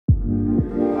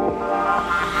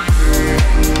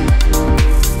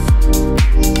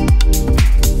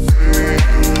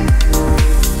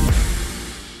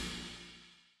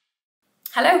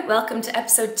welcome to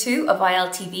episode 2 of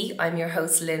ILTV. I'm your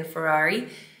host, Lynn Ferrari.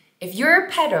 If you're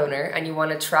a pet owner and you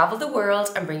want to travel the world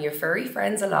and bring your furry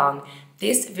friends along,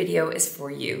 this video is for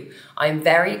you. I'm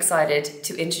very excited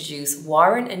to introduce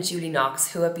Warren and Julie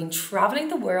Knox, who have been traveling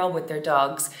the world with their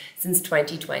dogs since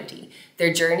 2020.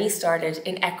 Their journey started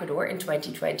in Ecuador in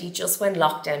 2020, just when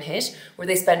lockdown hit, where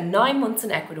they spent 9 months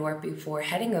in Ecuador before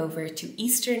heading over to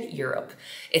Eastern Europe.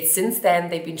 It's since then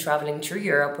they've been traveling through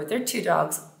Europe with their 2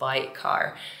 dogs by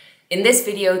car. In this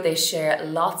video, they share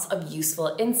lots of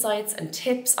useful insights and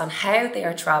tips on how they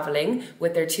are traveling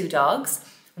with their 2 dogs,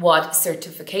 what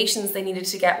certifications they needed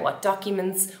to get, what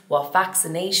documents, what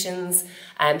vaccinations,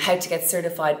 how to get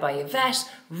certified by a vet.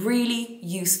 Really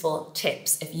useful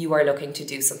tips if you are looking to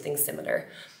do something similar.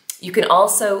 You can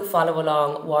also follow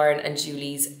along Warren and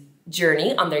Julie's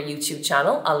journey on their YouTube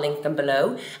channel. I'll link them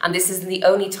below. And this isn't the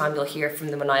only time you'll hear from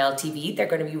them on ILTV. They're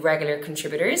going to be regular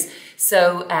contributors.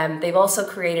 So they've also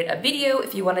created a video.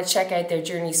 If you want to check out their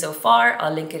journey so far,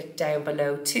 I'll link it down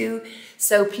below too.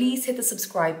 So please hit the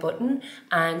subscribe button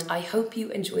and I hope you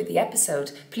enjoy the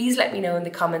episode. Please let me know in the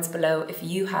comments below if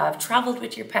you have traveled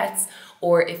with your pets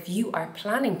or if you are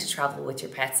planning to travel with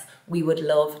your pets. We would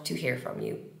love to hear from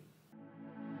you.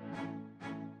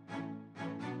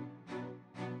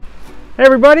 Hey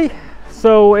everybody,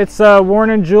 so it's Warren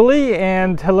and Julie,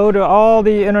 and hello to all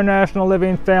the international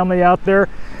living family out there.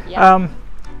 Yep.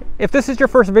 If this is your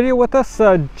first video with us,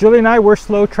 Julie and I, we're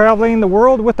slow traveling the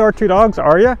world with our 2 dogs,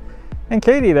 Arya and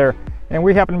Katie there, and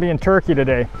we happen to be in Turkey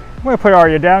today. I'm going to put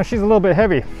Arya down, she's a little bit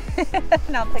heavy.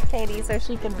 And I'll put Katie so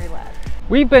she can relax.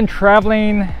 We've been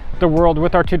traveling the world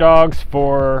with our 2 dogs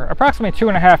for approximately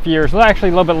 2.5 years, well, actually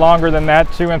a little bit longer than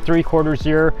that, 2 3/4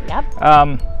 years.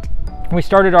 Yep. We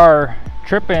started our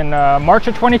trip in March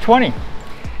of 2020,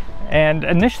 and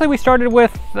initially we started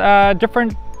with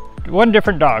one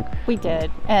different dog. We did,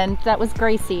 and that was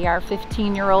Gracie, our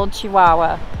 15-year-old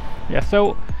Chihuahua. Yeah,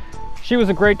 so she was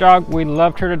a great dog. We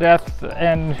loved her to death,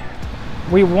 and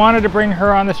we wanted to bring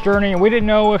her on this journey, and we didn't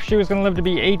know if she was going to live to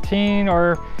be 18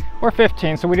 or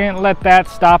 15, so we didn't let that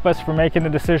stop us from making the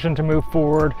decision to move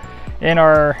forward in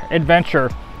our adventure.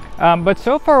 But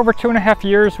so far, over 2.5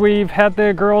 years, we've had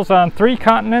the girls on 3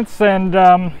 continents, and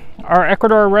our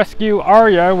Ecuador rescue,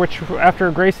 Arya, which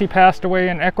after Gracie passed away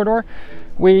in Ecuador,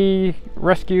 we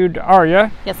rescued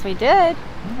Arya. Yes, we did.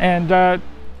 And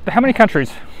how many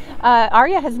countries?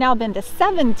 Arya has now been to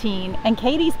 17, and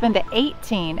Katie's been to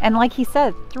 18, and like he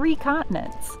said, 3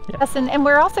 continents. Yes, and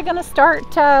we're also going to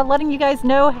start letting you guys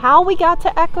know how we got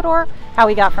to Ecuador, how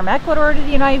we got from Ecuador to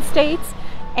the United States,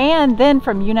 and then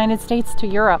from United States to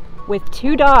Europe with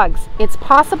 2 dogs. It's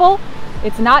possible.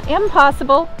 It's not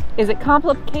impossible. Is it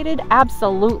complicated?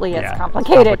 Absolutely, it's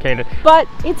complicated. But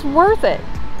it's worth it.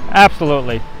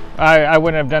 Absolutely. I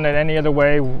wouldn't have done it any other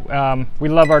way. We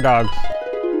love our dogs.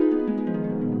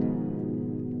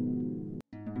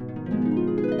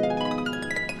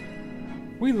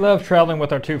 We love traveling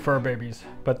with our 2 fur babies,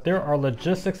 but there are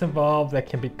logistics involved that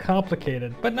can be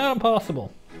complicated, but not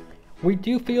impossible. We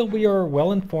do feel we are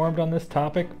well informed on this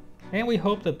topic, and we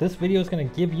hope that this video is going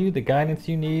to give you the guidance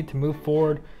you need to move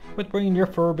forward with bringing your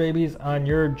fur babies on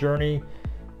your journey,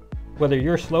 whether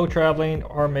you're slow traveling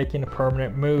or making a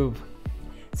permanent move.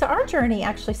 So our journey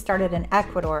actually started in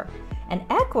Ecuador, and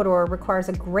Ecuador requires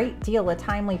a great deal of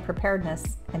timely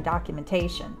preparedness and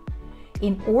documentation.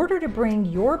 In order to bring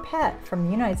your pet from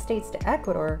the United States to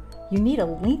Ecuador, you need a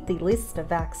lengthy list of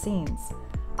vaccines.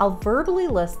 I'll verbally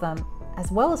list them as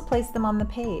well as place them on the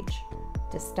page.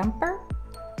 Distemper,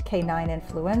 canine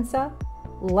influenza,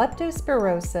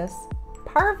 leptospirosis,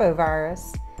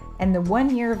 parvovirus, and the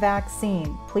 1-year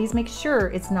vaccine. Please make sure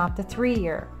it's not the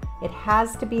 3-year. It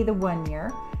has to be the 1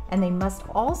 year, and they must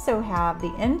also have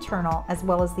the internal as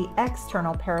well as the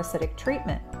external parasitic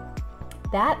treatment.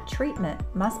 That treatment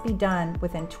must be done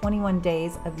within 21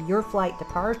 days of your flight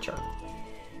departure.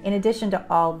 In addition to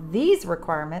all these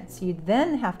requirements, you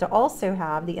then have to also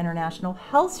have the International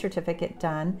Health Certificate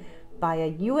done by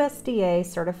a USDA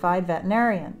certified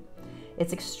veterinarian.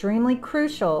 It's extremely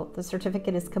crucial the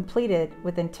certificate is completed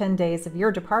within 10 days of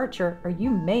your departure, or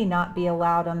you may not be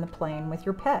allowed on the plane with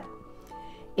your pet.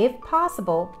 If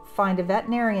possible, find a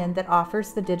veterinarian that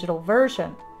offers the digital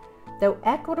version. Though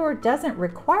Ecuador doesn't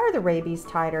require the rabies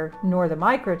titer nor the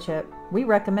microchip, we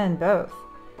recommend both.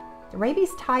 The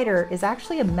rabies titer is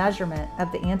actually a measurement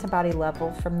of the antibody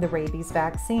level from the rabies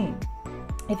vaccine.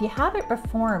 If you have it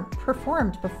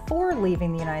performed before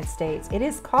leaving the United States, it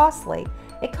is costly.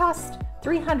 It costs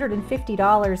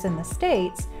 $350 in the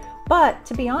States, but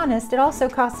to be honest, it also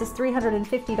costs us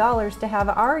 $350 to have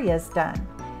Arya's done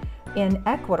in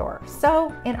Ecuador.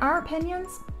 So in our opinions,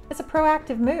 it's a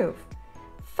proactive move.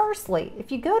 Firstly,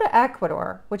 if you go to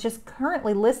Ecuador, which is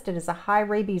currently listed as a high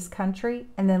rabies country,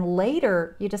 and then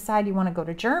later you decide you want to go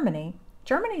to Germany,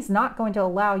 Germany's not going to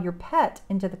allow your pet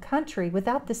into the country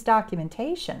without this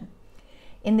documentation.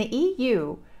 In the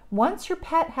EU, once your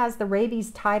pet has the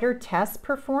rabies titer test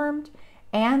performed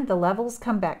and the levels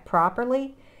come back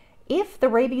properly, if the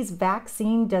rabies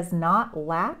vaccine does not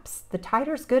lapse, the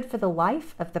titer's good for the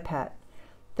life of the pet.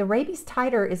 The rabies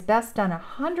titer is best done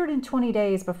 120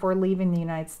 days before leaving the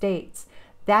United States.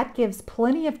 That gives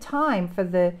plenty of time for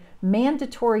the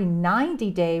mandatory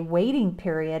 90-day waiting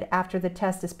period after the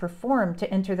test is performed to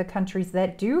enter the countries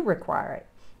that do require it.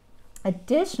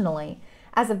 Additionally,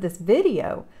 as of this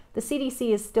video, the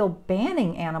CDC is still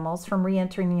banning animals from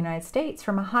re-entering the United States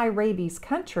from a high rabies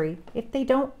country if they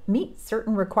don't meet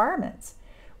certain requirements.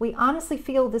 We honestly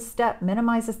feel this step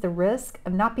minimizes the risk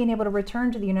of not being able to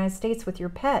return to the United States with your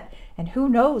pet, and who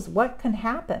knows what can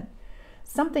happen.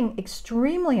 Something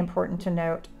extremely important to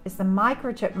note is the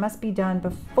microchip must be done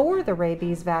before the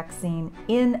rabies vaccine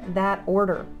in that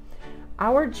order.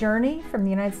 Our journey from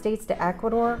the United States to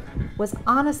Ecuador was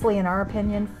honestly, in our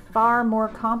opinion, far more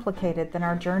complicated than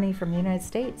our journey from the United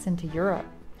States into Europe.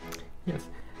 Yes.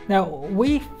 Now,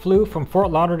 we flew from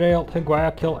Fort Lauderdale to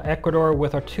Guayaquil, Ecuador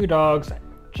with our 2 dogs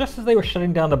just as they were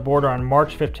shutting down the border on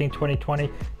March 15, 2020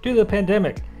 due to the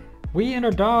pandemic. We and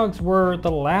our dogs were the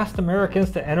last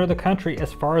Americans to enter the country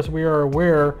as far as we are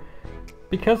aware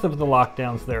because of the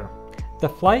lockdowns there. The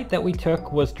flight that we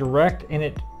took was direct and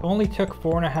it only took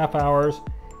 4.5 hours,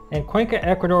 and Cuenca,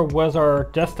 Ecuador was our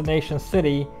destination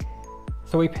city,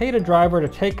 so we paid a driver to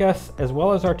take us as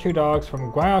well as our 2 dogs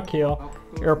from Guayaquil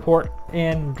airport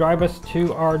and drive us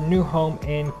to our new home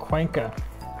in Cuenca.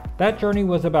 That journey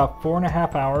was about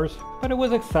 4.5 hours, but it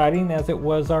was exciting as it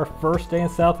was our first day in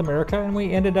South America, and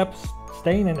we ended up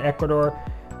staying in Ecuador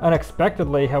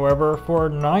unexpectedly, however, for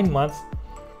 9 months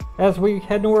as we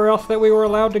had nowhere else that we were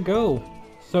allowed to go.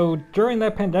 So during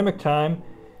that pandemic time,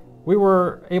 we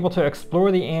were able to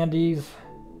explore the Andes,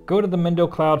 go to the Mindo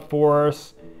Cloud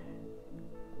Forest,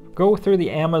 go through the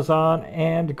Amazon,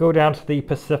 and go down to the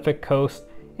Pacific coast,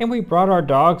 and we brought our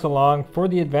dogs along for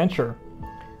the adventure.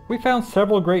 We found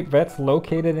several great vets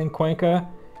located in Cuenca,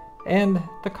 and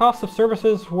the cost of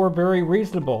services were very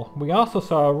reasonable. We also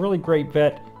saw a really great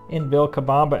vet in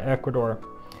Vilcabamba, Ecuador.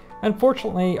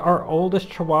 Unfortunately, our oldest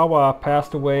Chihuahua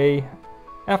passed away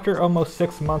after almost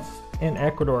 6 months in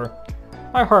Ecuador.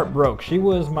 My heart broke. She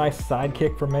was my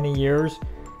sidekick for many years.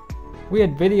 We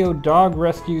had videoed dog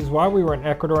rescues while we were in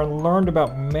Ecuador and learned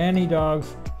about many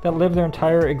dogs that live their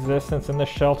entire existence in the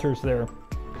shelters there.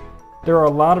 There are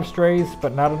a lot of strays,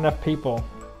 but not enough people.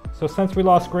 So since we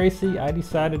lost Gracie, I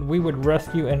decided we would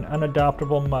rescue an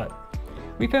unadoptable mutt.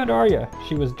 We found Arya.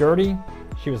 She was dirty,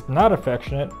 she was not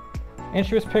affectionate, and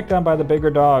she was picked on by the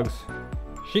bigger dogs.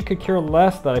 She could care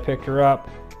less that I picked her up,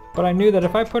 but I knew that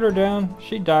if I put her down,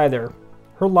 she'd die there.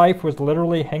 Her life was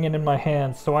literally hanging in my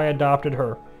hands, so I adopted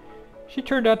her. She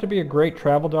turned out to be a great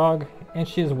travel dog, and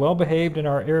she is well behaved in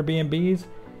our Airbnbs,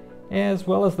 as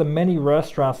well as the many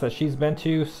restaurants that she's been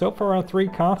to so far on 3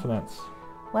 continents.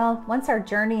 Well, once our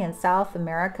journey in South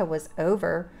America was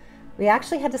over, we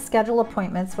actually had to schedule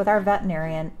appointments with our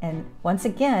veterinarian and once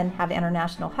again have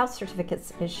international health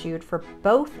certificates issued for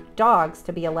both dogs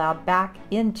to be allowed back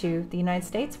into the United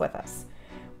States with us.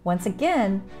 Once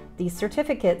again, these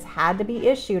certificates had to be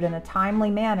issued in a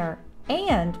timely manner,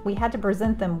 and we had to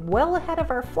present them well ahead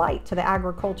of our flight to the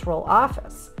agricultural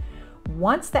office.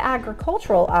 Once the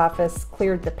agricultural office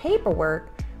cleared the paperwork,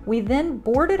 we then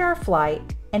boarded our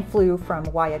flight and flew from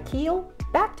Guayaquil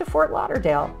back to Fort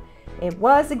Lauderdale. It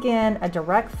was again a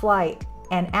direct flight,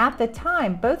 and at the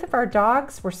time, both of our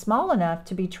dogs were small enough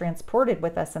to be transported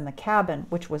with us in the cabin,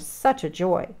 which was such a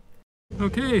joy.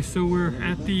 Okay, so we're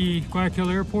at the Guayaquil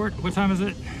airport. What time is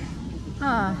it?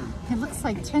 It looks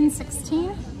like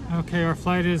 10:16. Okay, our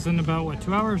flight is in about, what,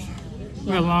 2 hours? We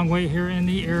got a long wait here in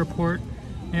the airport,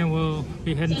 and we'll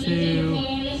be heading to,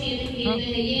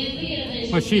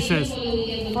 what she says.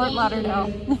 Fort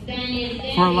Lauderdale.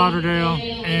 Fort Lauderdale,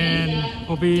 and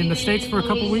we'll be in the States for a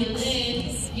couple weeks.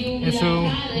 And so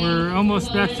we're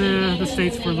almost back to the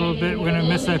States for a little bit. We're gonna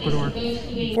miss Ecuador.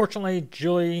 Fortunately,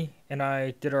 Julie and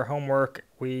I did our homework.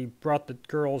 We brought the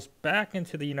girls back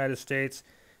into the United States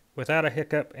without a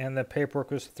hiccup, and the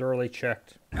paperwork was thoroughly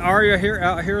checked. Arya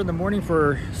out here in the morning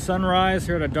for sunrise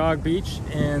here at a dog beach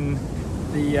in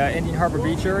the Indian Harbor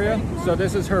Beach area. So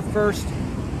this is her first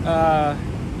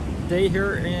day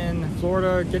here in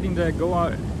Florida, getting to go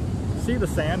out, see the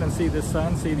sand and see the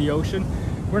sun, see the ocean.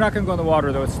 We're not gonna go in the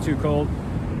water though, it's too cold,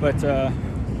 but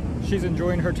she's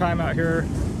enjoying her time out here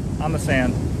on the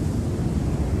sand.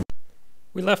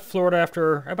 We left Florida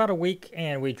after about a week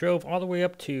and we drove all the way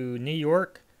up to New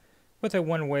York with a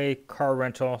one-way car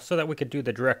rental so that we could do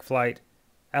the direct flight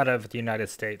out of the United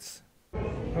States.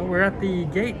 Well, we're at the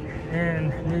gate in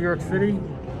New York City,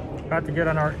 about to get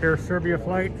on our Air Serbia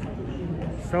flight.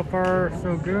 So far,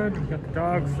 so good. We've got the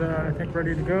dogs, I think,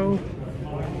 ready to go.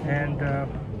 And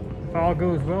if all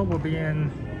goes well, we'll be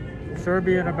in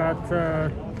Serbia in about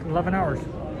 11 hours.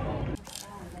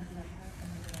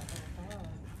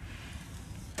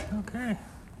 Okay,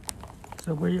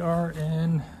 so we are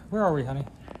in, where are we, honey?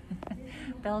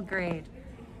 Belgrade.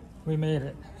 We made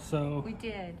it, so. We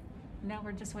did. Now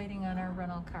we're just waiting on our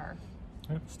rental car.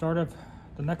 Start of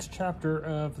the next chapter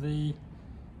of the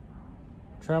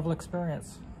travel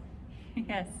experience.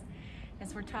 Yes,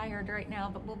 as we're tired right now,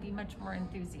 but we'll be much more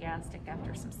enthusiastic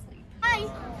after some sleep. Hi.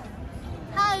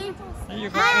 Hi. There you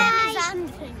go. My name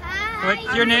is Andre.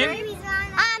 What's your name?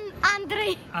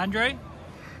 Andre. Andre,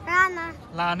 Rana.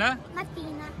 Lana,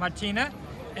 Martina. Martina,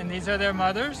 and these are their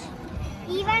mothers.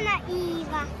 Ivana,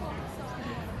 Eva.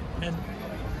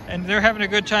 And they're having a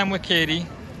good time with Katie.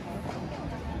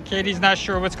 Katie's not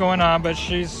sure what's going on, but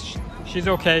she's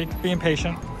okay, being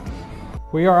patient.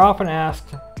 We are often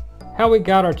asked how we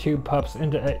got our two pups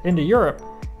into Europe,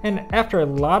 and after a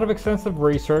lot of extensive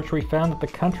research, we found that the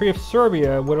country of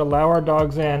Serbia would allow our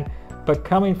dogs in, but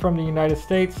coming from the United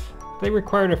States, they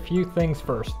required a few things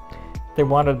first. They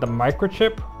wanted the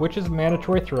microchip, which is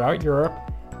mandatory throughout Europe,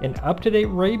 an up-to-date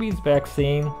rabies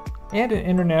vaccine, and an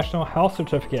international health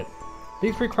certificate.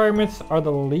 These requirements are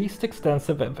the least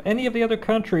extensive of any of the other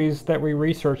countries that we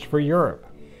researched for Europe.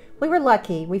 We were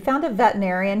lucky. We found a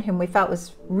veterinarian whom we felt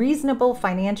was reasonable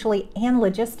financially and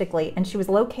logistically, and she was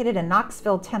located in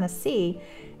Knoxville, Tennessee.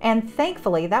 And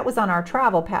thankfully, that was on our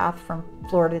travel path from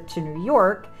Florida to New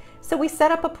York, so we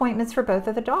set up appointments for both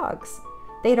of the dogs.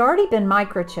 They'd already been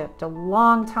microchipped a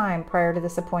long time prior to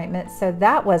this appointment, so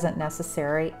that wasn't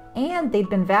necessary, and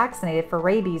they'd been vaccinated for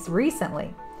rabies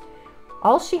recently.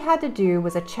 All she had to do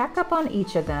was a checkup on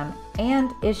each of them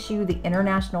and issue the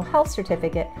International Health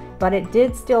Certificate, but it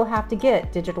did still have to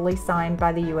get digitally signed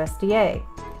by the USDA.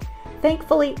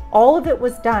 Thankfully, all of it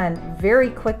was done very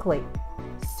quickly.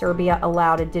 Serbia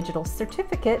allowed a digital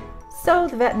certificate, so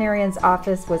the veterinarian's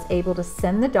office was able to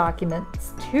send the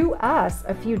documents to us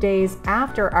a few days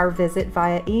after our visit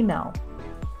via email.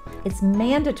 It's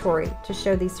mandatory to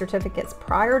show these certificates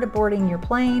prior to boarding your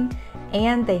plane,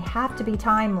 and they have to be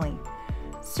timely.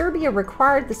 Serbia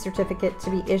required the certificate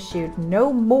to be issued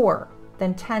no more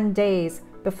than 10 days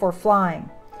before flying.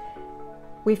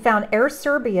 We found Air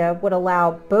Serbia would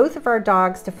allow both of our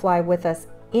dogs to fly with us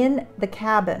in the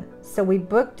cabin, so we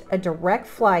booked a direct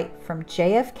flight from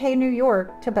JFK, New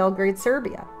York to Belgrade,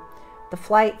 Serbia. The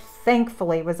flight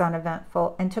thankfully was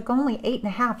uneventful and took only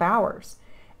 8.5 hours.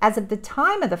 As of the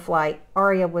time of the flight,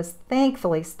 Aria was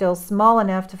thankfully still small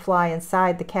enough to fly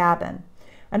inside the cabin.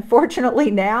 Unfortunately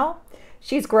now,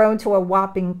 she's grown to a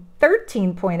whopping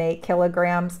 13.8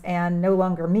 kilograms and no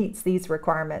longer meets these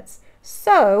requirements.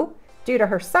 So, due to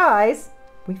her size,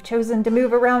 we've chosen to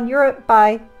move around Europe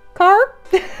by car.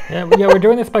 Yeah, we're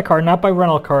doing this by car, not by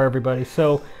rental car, everybody.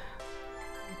 So,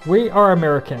 we are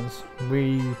Americans.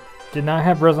 We did not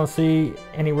have residency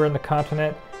anywhere in the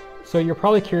continent. So you're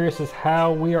probably curious as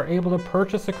how we are able to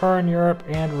purchase a car in Europe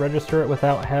and register it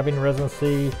without having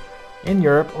residency in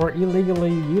Europe or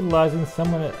illegally utilizing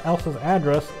someone else's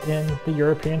address in the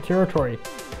European territory.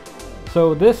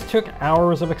 So this took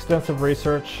hours of extensive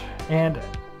research, and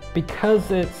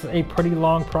because it's a pretty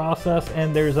long process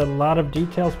and there's a lot of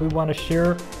details we want to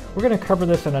share, we're going to cover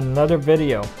this in another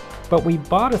video. But we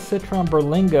bought a Citroen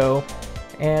Berlingo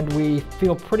and we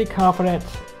feel pretty confident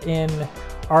in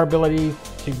our ability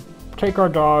to take our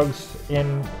dogs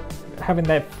in having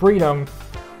that freedom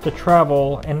to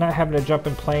travel and not having to jump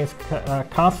in planes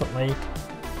constantly.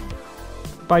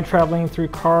 By traveling through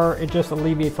car, it just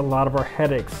alleviates a lot of our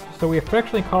headaches. So we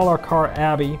affectionately call our car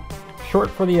Abby, short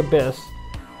for the Abyss,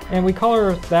 and we call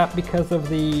her that because of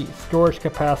the storage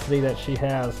capacity that she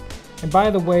has. And by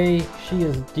the way, she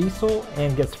is diesel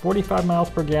and gets 45 miles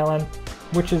per gallon,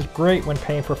 which is great when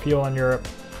paying for fuel in Europe.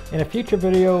 In a future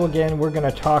video, again, we're going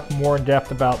to talk more in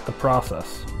depth about the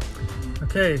process.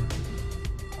 Okay.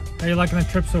 How you liking the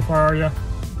trip so far, are you?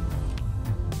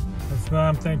 That's what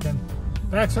I'm thinking.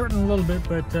 Back's hurting a little bit,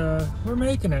 but we're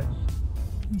making it.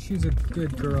 She's a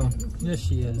good girl. Yes,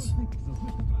 she is.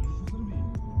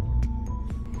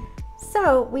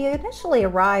 So we initially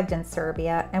arrived in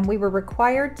Serbia and we were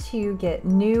required to get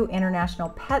new international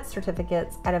pet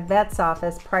certificates at a vet's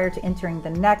office prior to entering the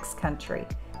next country.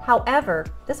 However,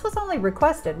 this was only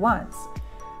requested once.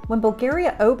 When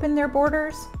Bulgaria opened their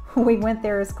borders, we went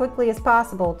there as quickly as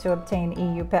possible to obtain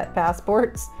EU pet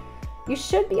passports. You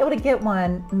should be able to get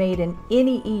one made in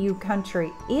any EU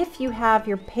country if you have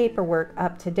your paperwork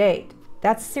up to date.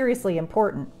 That's seriously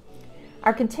important.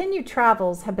 Our continued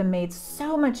travels have been made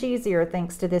so much easier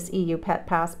thanks to this EU pet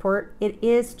passport. It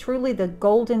is truly the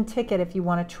golden ticket if you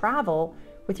want to travel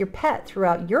with your pet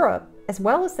throughout Europe, as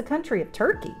well as the country of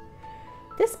Turkey.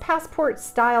 This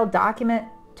passport-style document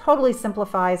totally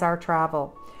simplifies our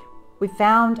travel. We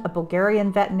found a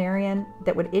Bulgarian veterinarian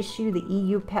that would issue the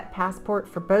EU pet passport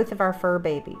for both of our fur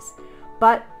babies.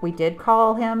 But we did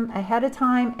call him ahead of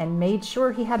time and made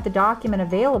sure he had the document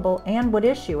available and would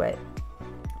issue it.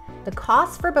 The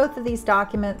cost for both of these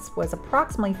documents was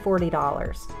approximately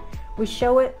 $40. We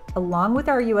show it along with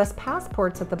our US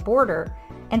passports at the border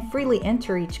and freely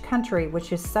enter each country,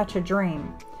 which is such a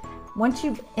dream. Once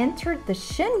you've entered the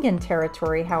Schengen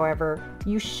territory, however,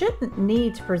 you shouldn't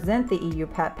need to present the EU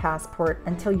pet passport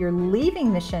until you're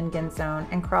leaving the Schengen zone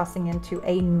and crossing into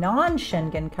a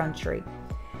non-Schengen country.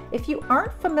 If you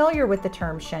aren't familiar with the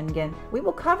term Schengen, we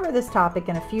will cover this topic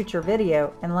in a future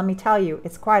video, and let me tell you,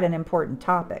 it's quite an important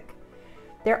topic.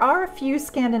 There are a few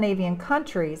Scandinavian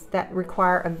countries that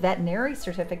require a veterinary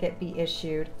certificate be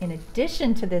issued in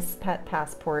addition to this pet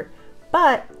passport,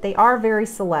 but they are very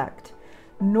select.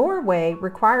 Norway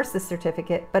requires the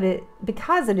certificate, but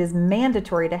because it is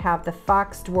mandatory to have the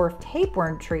fox dwarf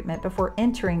tapeworm treatment before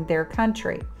entering their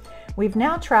country. We've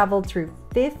now traveled through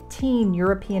 15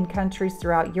 European countries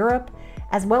throughout Europe,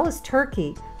 as well as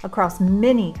Turkey, across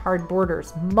many hard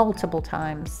borders multiple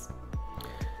times.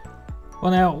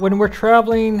 Well, now, when we're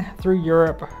traveling through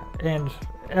Europe and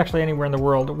actually anywhere in the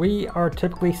world, we are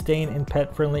typically staying in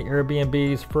pet-friendly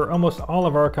Airbnbs for almost all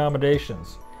of our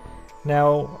accommodations.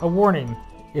 Now, a warning,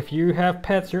 if you have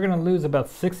pets, you're going to lose about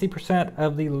 60%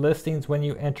 of the listings when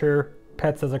you enter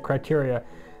pets as a criteria.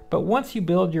 But once you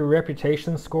build your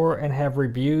reputation score and have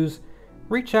reviews,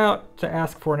 reach out to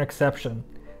ask for an exception.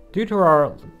 Due to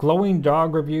our glowing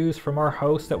dog reviews from our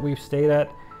hosts that we've stayed at,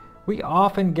 we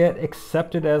often get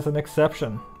accepted as an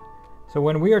exception. So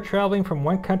when we are traveling from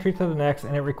one country to the next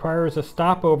and it requires a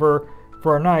stopover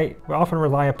for a night, we often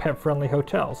rely on pet-friendly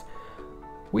hotels.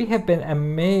 We have been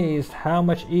amazed how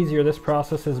much easier this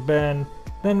process has been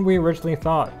than we originally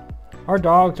thought. Our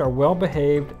dogs are well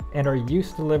behaved and are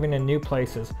used to living in new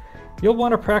places. You'll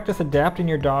want to practice adapting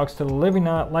your dogs to living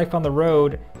life on the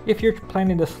road if you're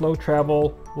planning to slow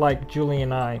travel like Julie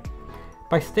and I.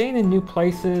 By staying in new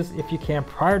places, if you can,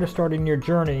 prior to starting your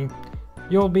journey,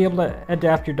 you'll be able to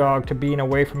adapt your dog to being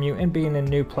away from you and being in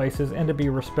new places and to be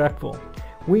respectful.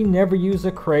 We never use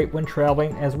a crate when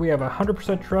traveling as we have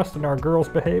 100% trust in our girls'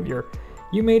 behavior.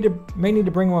 You may need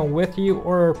to bring one with you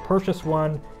or purchase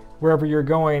one wherever you're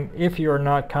going if you are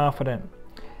not confident.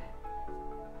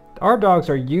 Our dogs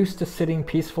are used to sitting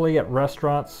peacefully at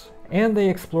restaurants and they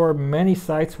explore many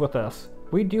sites with us.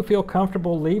 We do feel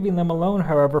comfortable leaving them alone,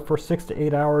 however, for 6 to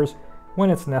 8 hours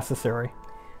when it's necessary.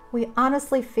 We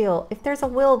honestly feel if there's a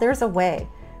will, there's a way.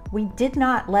 We did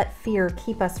not let fear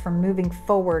keep us from moving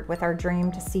forward with our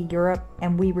dream to see Europe,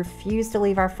 and we refuse to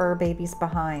leave our fur babies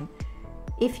behind.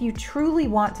 If you truly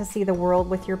want to see the world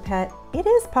with your pet, it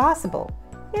is possible.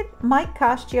 It might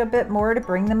cost you a bit more to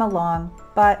bring them along,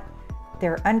 but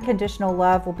their unconditional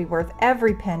love will be worth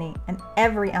every penny and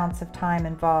every ounce of time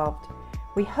involved.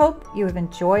 We hope you have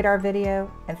enjoyed our video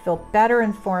and feel better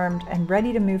informed and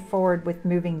ready to move forward with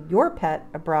moving your pet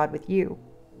abroad with you.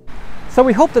 So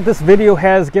we hope that this video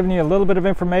has given you a little bit of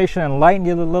information and enlightened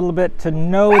you a little bit to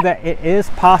know that it is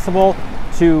possible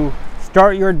to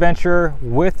start your adventure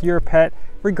with your pet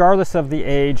regardless of the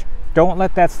age. Don't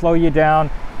let that slow you down.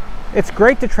 It's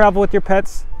great to travel with your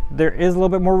pets. There is a little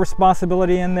bit more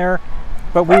responsibility in there,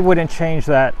 but we wouldn't change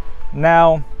that.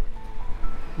 Now,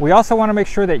 we also want to make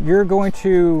sure that you're going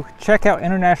to check out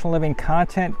International Living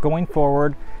content going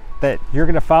forward, that you're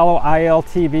going to follow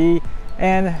ILTV,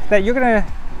 and that you're going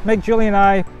to make Julie and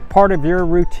I part of your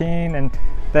routine, and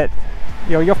that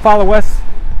you'll follow us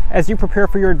as you prepare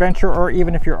for your adventure, or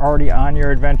even if you're already on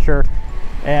your adventure.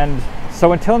 And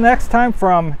so until next time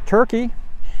from Turkey,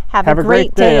 have a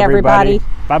great day, everybody.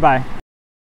 Bye-bye.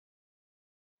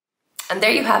 And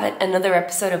there you have it, another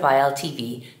episode of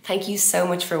ILTV. Thank you so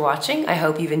much for watching. I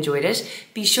hope you've enjoyed it.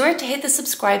 Be sure to hit the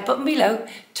subscribe button below,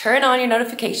 turn on your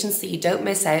notifications so you don't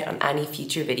miss out on any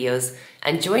future videos,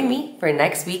 and join me for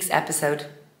next week's episode.